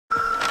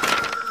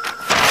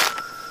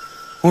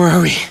Where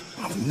are we?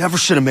 I never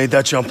should have made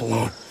that jump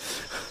alone.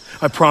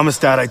 I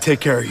promised Dad I'd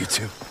take care of you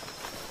two.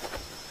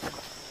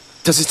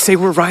 Does it say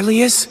where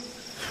Riley is?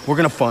 We're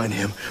gonna find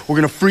him. We're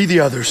gonna free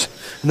the others,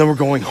 and then we're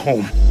going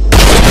home.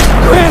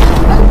 Grant!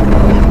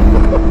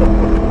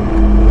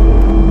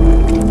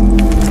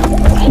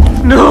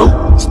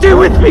 No! Stay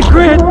with me,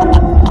 Grant!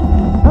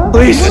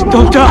 Please,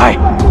 don't die!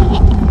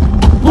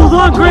 Hold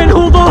on, Grant,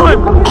 hold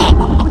on!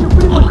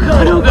 Oh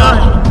God, oh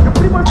God!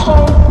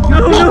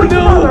 No, no,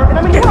 no!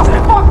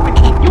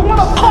 You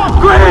wanna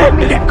fuck?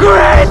 Grant!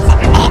 Grant!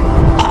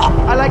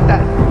 I like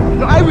that.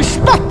 No, I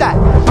respect that.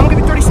 I'm gonna give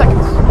you 30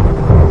 seconds.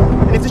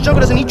 And if this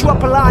jungle doesn't eat you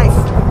up alive,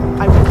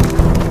 I will.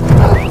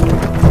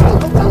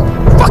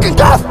 Fucking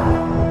death!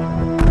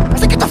 I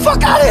said get the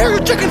fuck out of here, you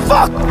chicken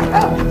fuck!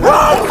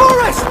 Run,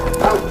 Forrest!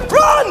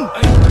 Run!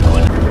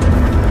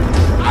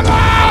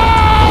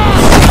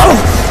 Oh!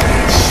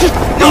 Shit!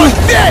 No,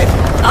 it's dead!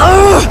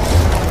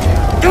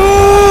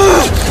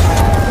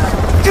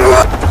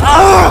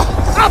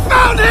 I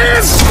found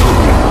him!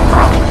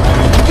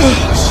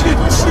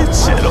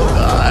 Shit, oh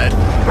God.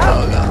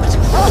 Oh God.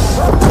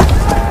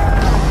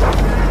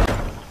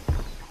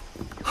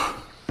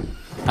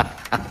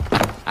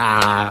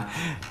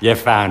 You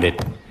found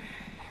it.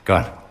 Go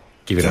on,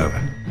 give it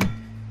over.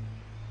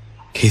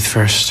 Keith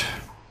first.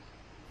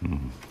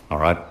 All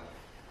right.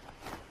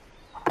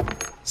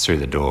 Through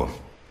the door.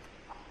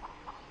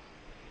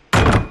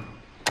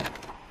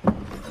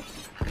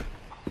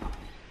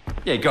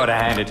 You gotta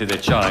hand it to the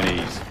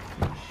Chinese.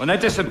 When they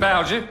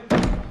disemboweled you,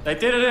 they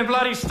did it in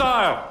bloody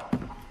style.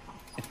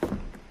 Can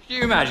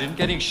you imagine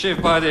getting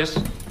shivved by this?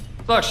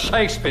 It's like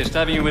Shakespeare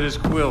stabbing you with his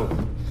quill.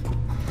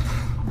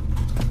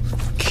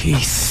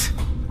 Keith.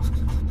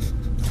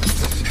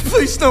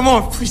 Please, no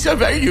more. Please, I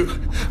beg you.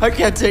 I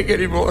can't take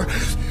any more.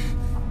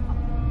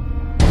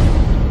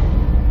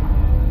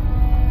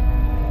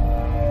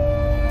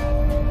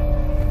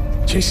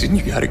 Jason,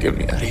 you gotta get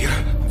me out of here.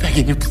 I'm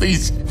begging you,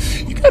 please.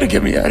 You gotta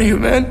get me out of here,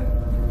 man.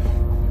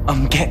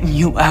 I'm getting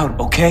you out,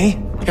 okay?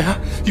 Yeah,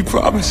 you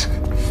promise.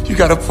 You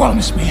gotta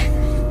promise me.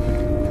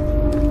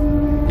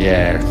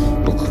 Yeah,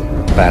 look,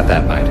 about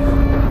that, mate.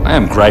 I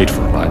am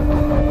grateful, right?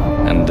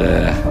 And,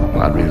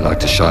 well, I'd really like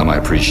to show my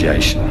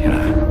appreciation, you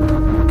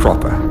know.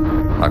 Proper.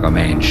 Like a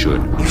man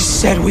should. You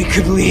said we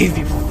could leave,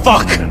 you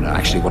fuck! No,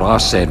 actually, what I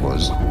said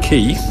was,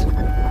 Keith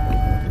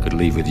could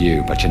leave with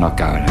you, but you're not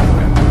going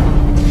anywhere.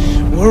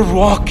 We're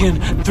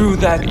walking through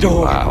that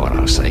door. You are what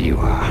I say you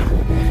are.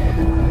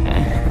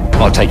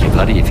 I'll take your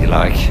bloody if you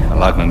like. I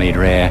like my meat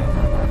rare.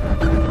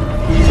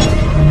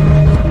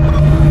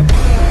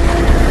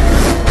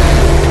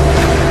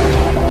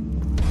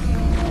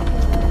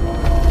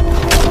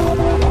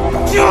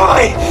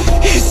 Die!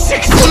 You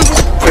sick son of a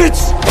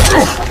bitch!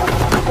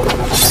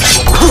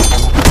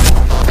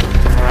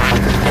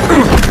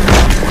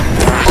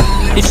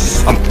 It's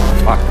some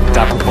fucked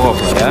up poor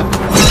player.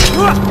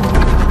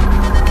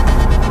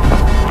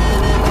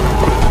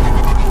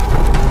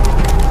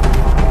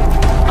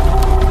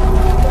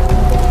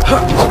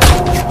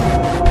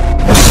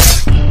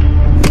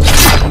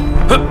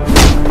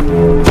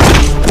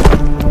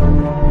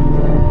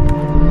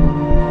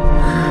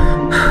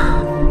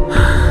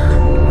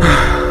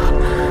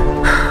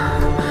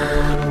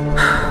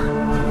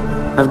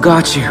 I've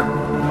got you.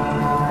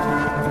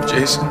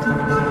 Jason,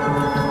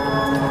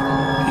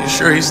 you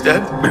sure he's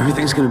dead?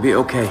 Everything's gonna be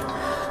okay.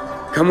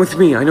 Come with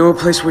me. I know a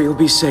place where you'll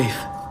be safe.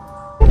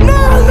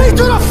 Nail me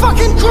to the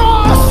fucking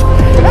cross!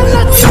 And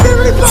let me be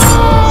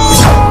reborn!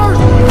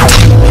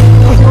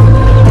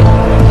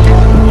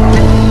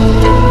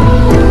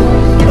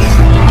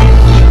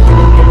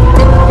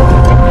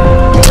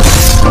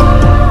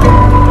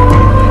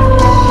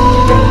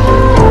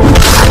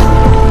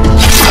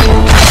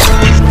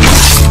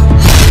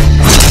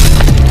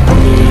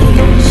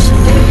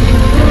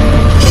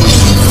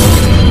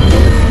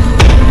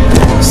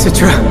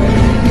 Citra,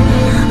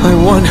 I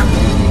won.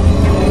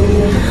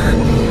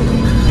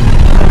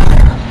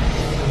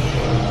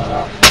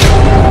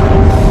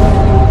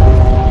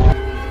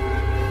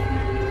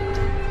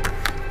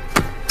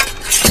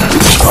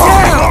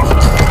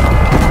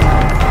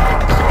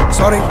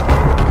 Sorry.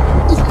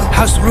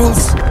 House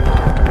rules.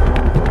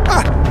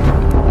 Ah,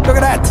 look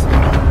at that.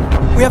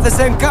 We have the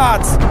same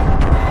cards.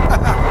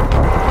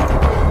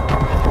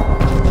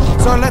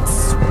 So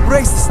let's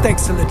raise the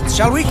stakes a little,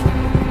 shall we?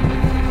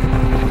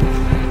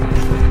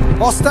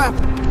 Foster,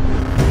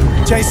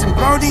 Jason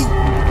Brody,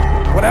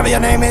 whatever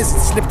your name is, it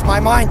slipped my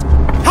mind.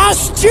 How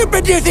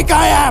stupid do you think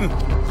I am?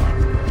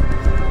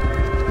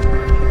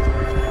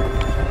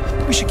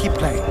 We should keep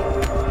playing.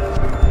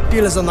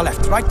 Dealer's on the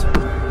left, right?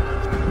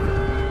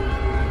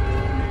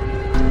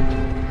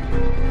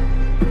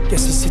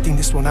 Guess he's sitting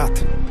this one out.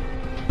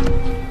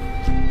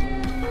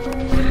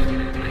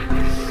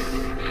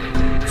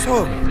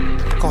 So,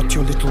 got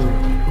your little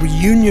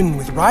reunion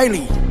with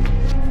Riley.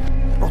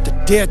 Brought a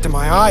tear to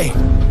my eye.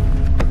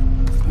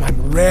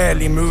 I'm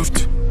rarely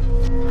moved.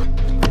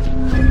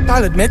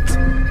 I'll admit,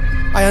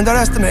 I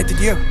underestimated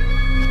you.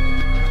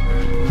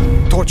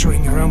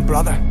 Torturing your own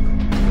brother.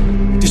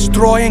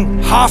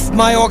 Destroying half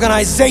my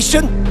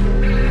organization?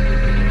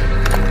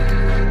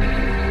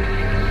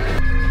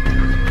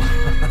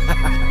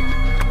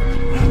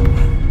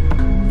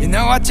 You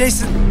know what,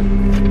 Jason?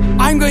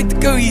 I'm going to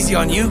go easy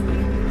on you,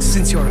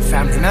 since you're a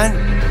family man.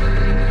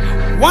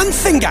 One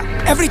finger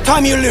every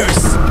time you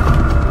lose.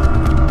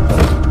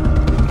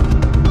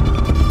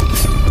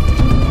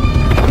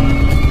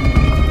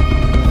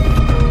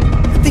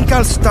 I think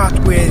I'll start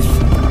with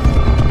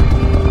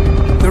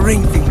the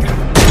ring finger.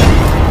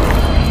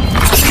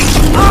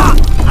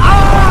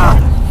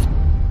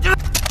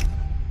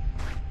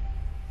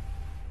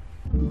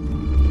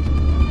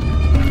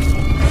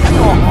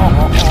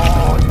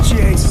 Oh,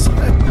 Jason.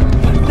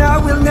 Now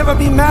we'll never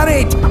be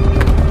married.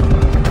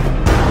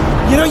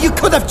 You know, you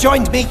could have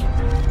joined me.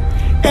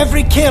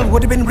 Every kill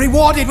would have been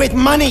rewarded with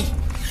money.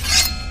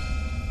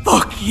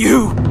 Fuck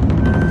you!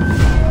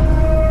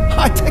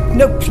 I take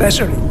no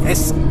pleasure in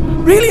this.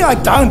 Really, I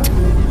don't.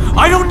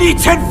 I don't need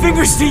 10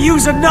 fingers to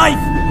use a knife!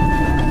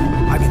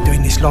 I've been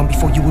doing this long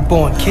before you were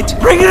born, kid.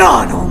 Bring it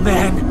on, old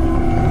man!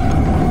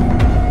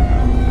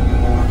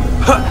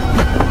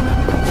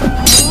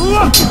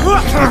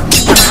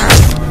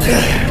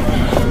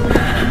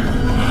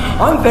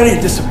 I'm very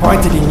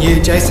disappointed in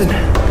you, Jason.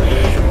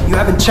 You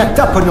haven't checked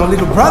up on your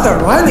little brother,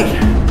 Riley.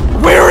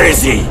 Where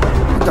is he?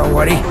 Don't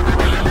worry.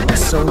 I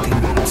sold him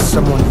to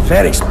someone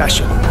very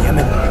special in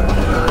Yemen.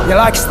 He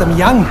likes them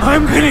young.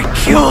 I'm gonna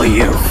kill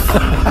you!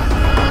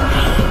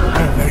 I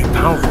have very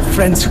powerful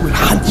friends who will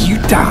hunt you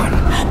down.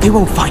 They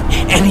won't find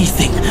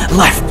anything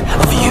left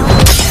of you.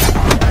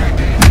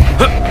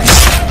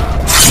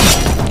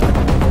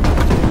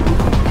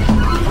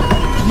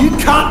 You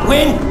can't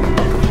win!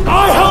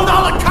 I hold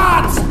all the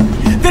cards!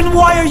 Then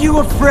why are you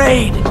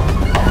afraid?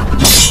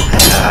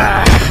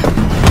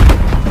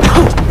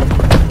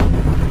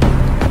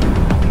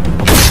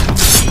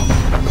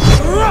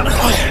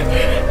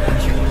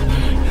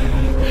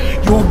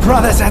 Your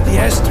brother's at the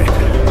airstrip.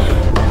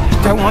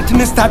 Don't want to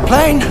miss that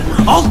plane.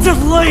 I'll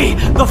delay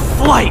the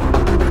flight!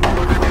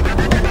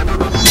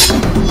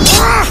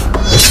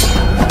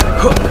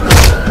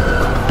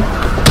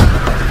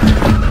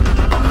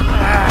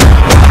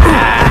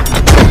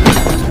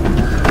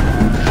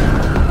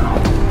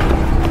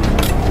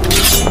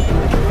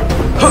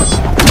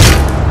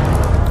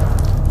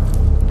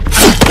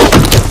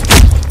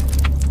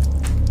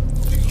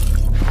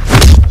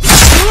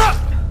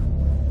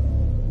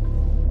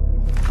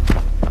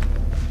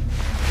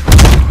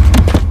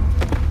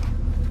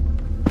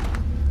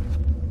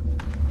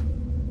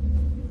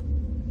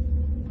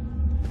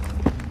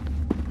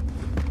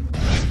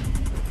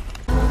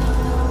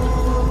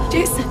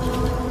 Jason,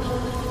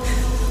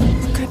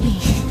 look at me.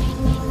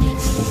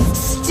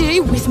 Stay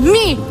with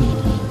me.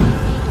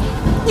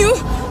 You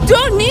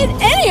don't need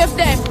any of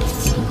them.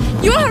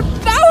 You are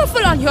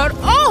powerful on your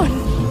own.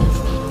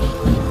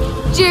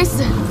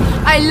 Jason,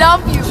 I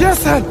love you.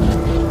 Jason!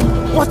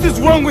 What is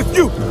wrong with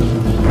you?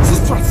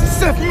 Sister, she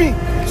saved me.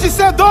 She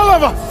saved all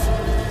of us.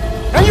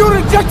 And you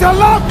reject her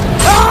love?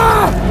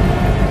 Ah!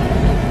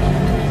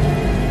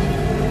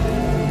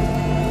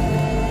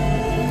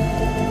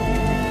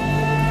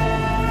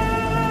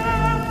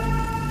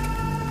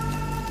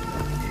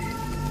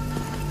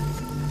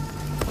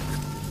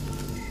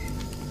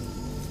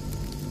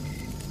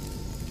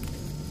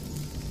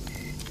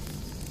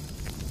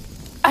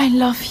 I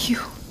love you.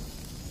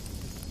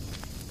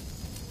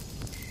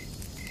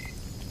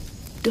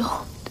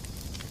 Don't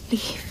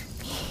leave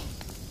me.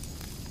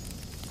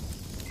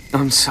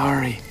 I'm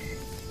sorry.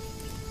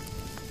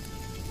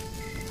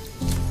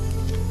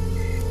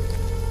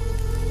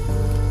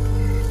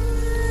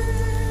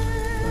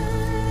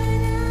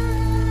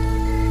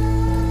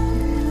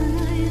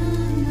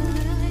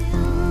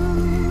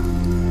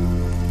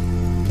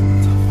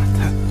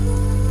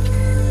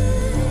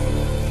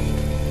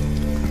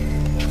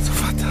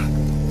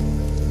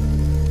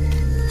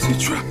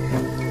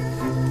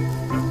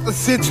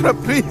 Citra,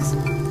 please.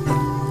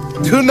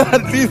 Do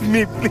not leave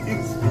me,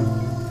 please.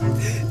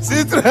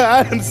 Citra,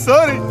 I am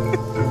sorry.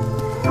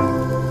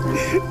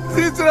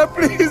 Citra,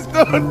 please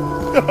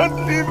don't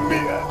leave me.